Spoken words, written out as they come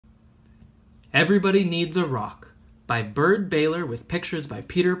Everybody Needs a Rock by Byrd, Baylor with pictures by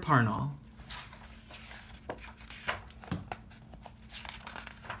Peter Parnall.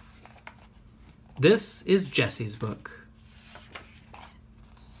 This is Jesse's book.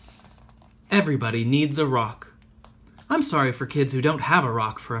 Everybody needs a rock. I'm sorry for kids who don't have a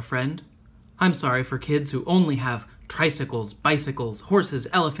rock for a friend. I'm sorry for kids who only have tricycles, bicycles, horses,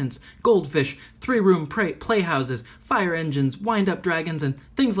 elephants, goldfish, three-room playhouses, fire engines, wind-up dragons, and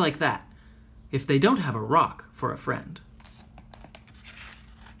things like that, if they don't have a rock for a friend.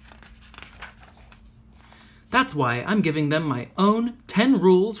 That's why I'm giving them my own 10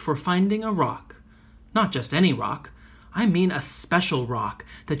 rules for finding a rock. Not just any rock. I mean a special rock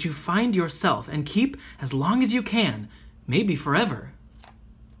that you find yourself and keep as long as you can, maybe forever.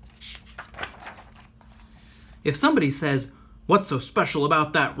 If somebody says, "What's so special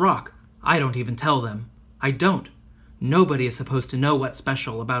about that rock?" I don't even tell them. I don't. Nobody is supposed to know what's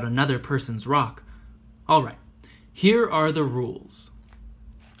special about another person's rock. All right, here are the rules.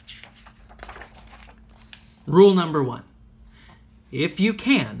 Rule number 1. If you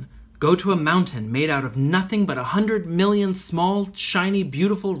can, go to a mountain made out of nothing but 100 million small, shiny,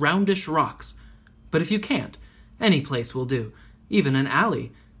 beautiful, roundish rocks. But if you can't, any place will do, even an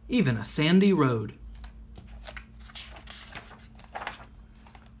alley, even a sandy road.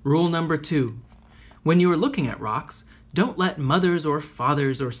 Rule number 2. When you are looking at rocks, don't let mothers or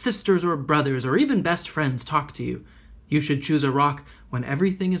fathers or sisters or brothers or even best friends talk to you. You should choose a rock when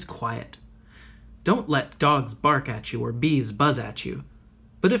everything is quiet. Don't let dogs bark at you or bees buzz at you.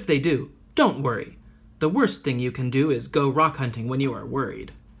 But if they do, don't worry. The worst thing you can do is go rock hunting when you are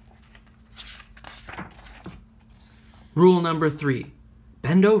worried. Rule number 3.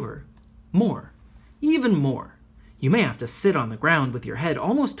 Bend over. More. Even more. You may have to sit on the ground with your head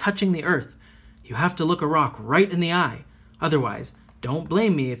almost touching the earth. You have to look a rock right in the eye. Otherwise, don't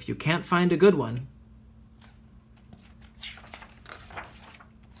blame me if you can't find a good one.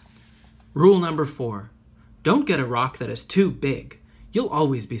 Rule number 4. Don't get a rock that is too big. You'll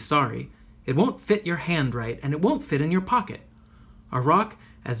always be sorry. It won't fit your hand right, and it won't fit in your pocket. A rock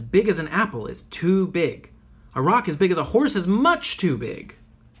as big as an apple is too big. A rock as big as a horse is much too big.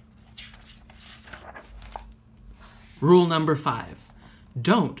 Rule number 5.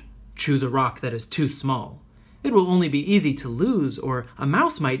 Don't choose a rock that is too small. It will only be easy to lose, or a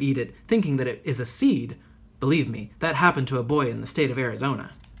mouse might eat it, thinking that it is a seed. Believe me, that happened to a boy in the state of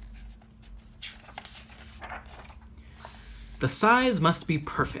Arizona. The size must be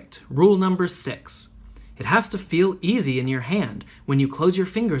perfect. Rule number 6. It has to feel easy in your hand when you close your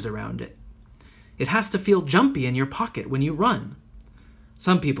fingers around it. It has to feel jumpy in your pocket when you run.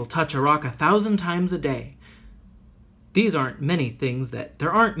 Some people touch a rock 1,000 times a day. There aren't many things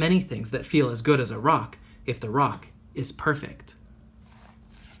that feel as good as a rock if the rock is perfect.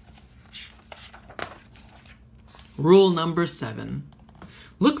 Rule number 7.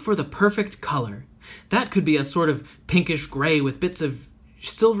 Look for the perfect color. That could be a sort of pinkish gray with bits of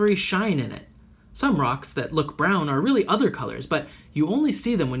silvery shine in it. Some rocks that look brown are really other colors, but you only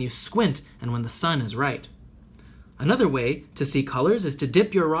see them when you squint and when the sun is right. Another way to see colors is to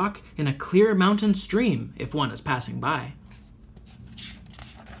dip your rock in a clear mountain stream if one is passing by.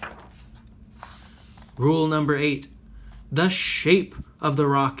 Rule number 8. The shape of the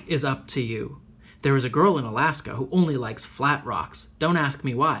rock is up to you. There is a girl in Alaska who only likes flat rocks. Don't ask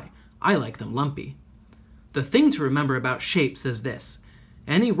me why. I like them lumpy. The thing to remember about shapes is this.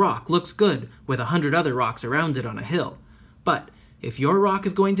 Any rock looks good with 100 other rocks around it on a hill. But if your rock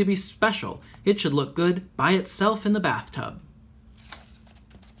is going to be special, it should look good by itself in the bathtub.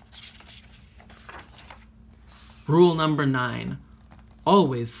 Rule number 9.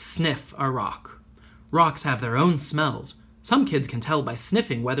 Always sniff a rock. Rocks have their own smells. Some kids can tell by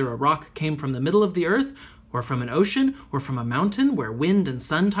sniffing whether a rock came from the middle of the earth, or from an ocean, or from a mountain where wind and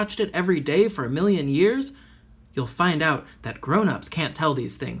sun touched it every day for 1,000,000 years. You'll find out that grown-ups can't tell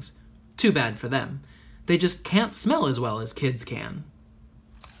these things. Too bad for them. They just can't smell as well as kids can.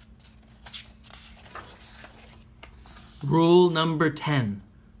 Rule number 10.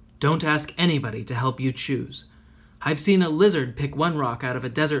 Don't ask anybody to help you choose. I've seen a lizard pick one rock out of a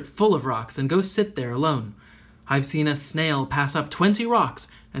desert full of rocks and go sit there alone. I've seen a snail pass up 20 rocks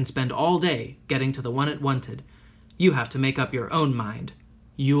and spend all day getting to the one it wanted. You have to make up your own mind.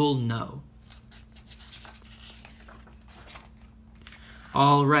 You'll know.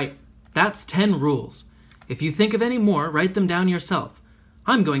 All right, that's 10 rules. If you think of any more, write them down yourself.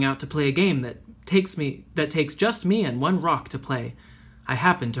 I'm going out to play a game that takes just me and one rock to play. I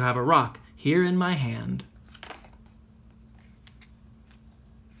happen to have a rock here in my hand.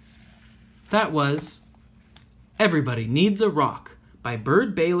 That was Everybody Needs a Rock by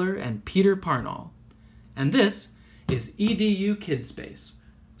Byrd, Baylor, and Peter Parnall. And this is EDU Kidspace.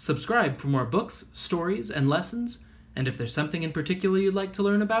 Subscribe for more books, stories, and lessons, and if there's something in particular you'd like to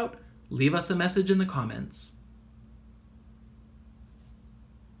learn about, leave us a message in the comments.